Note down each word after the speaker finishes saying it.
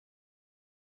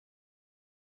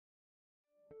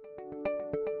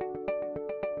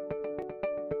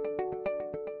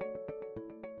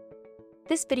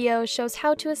This video shows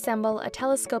how to assemble a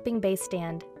telescoping base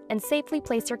stand and safely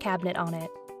place your cabinet on it.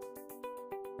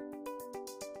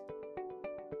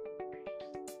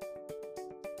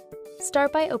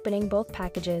 Start by opening both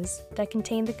packages that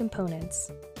contain the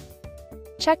components.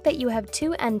 Check that you have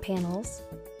 2 end panels,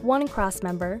 1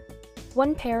 crossmember,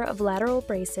 1 pair of lateral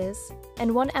braces,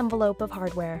 and 1 envelope of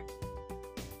hardware.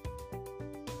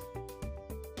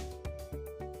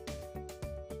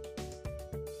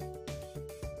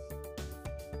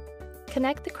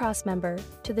 Connect the crossmember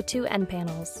to the 2 end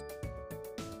panels.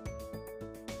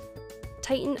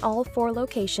 Tighten all 4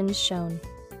 locations shown.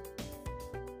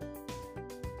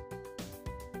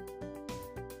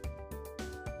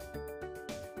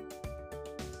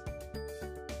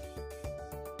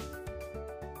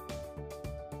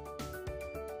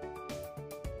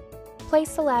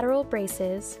 Place the lateral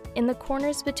braces in the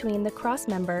corners between the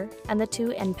crossmember and the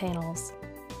 2 end panels.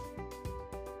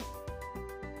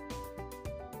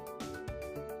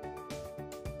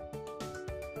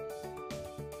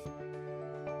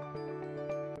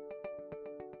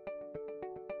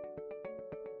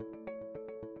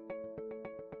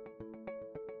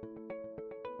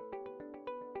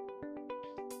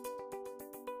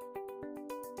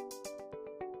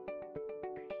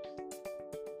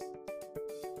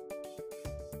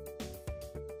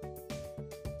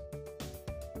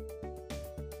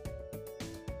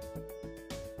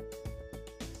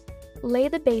 Lay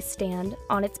the base stand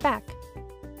on its back.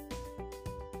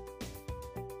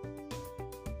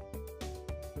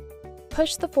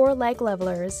 Push the 4 leg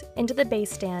levelers into the base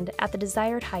stand at the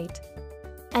desired height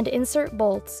and insert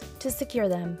bolts to secure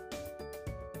them.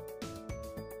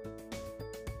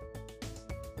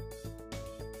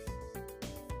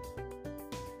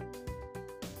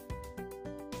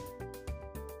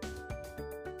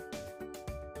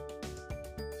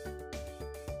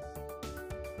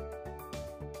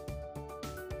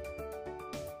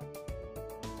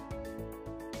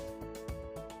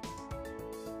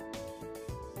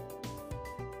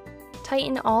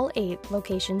 Tighten all 8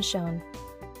 locations shown.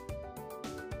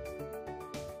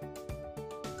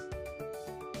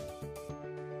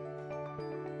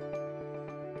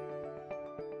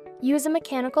 Use a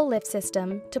mechanical lift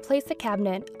system to place the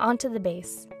cabinet onto the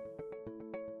base.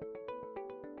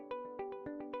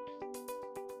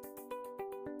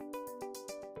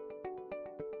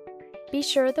 Be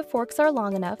sure the forks are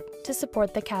long enough to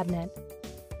support the cabinet.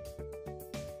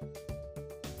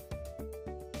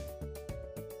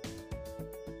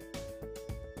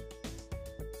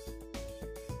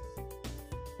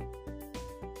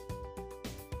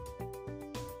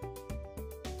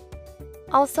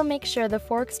 Also make sure the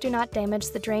forks do not damage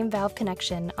the drain valve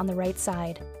connection on the right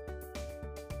side.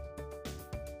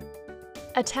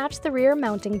 Attach the rear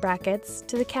mounting brackets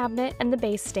to the cabinet and the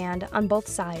base stand on both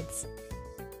sides.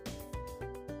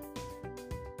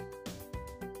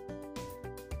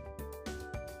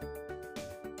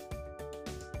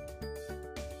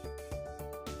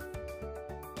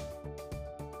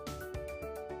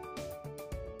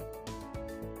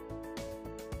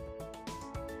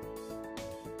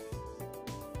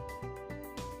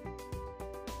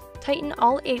 Tighten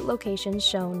all 8 locations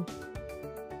shown.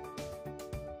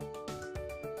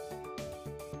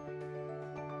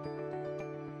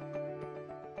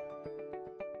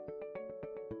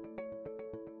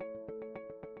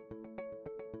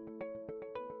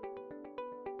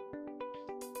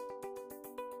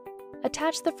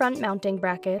 Attach the front mounting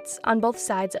brackets on both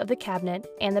sides of the cabinet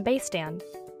and the base stand.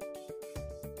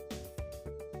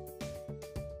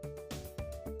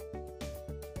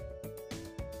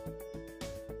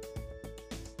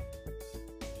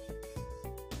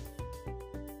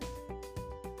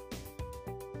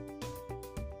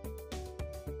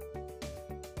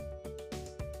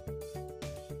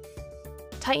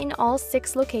 Tighten all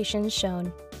 6 locations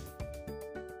shown.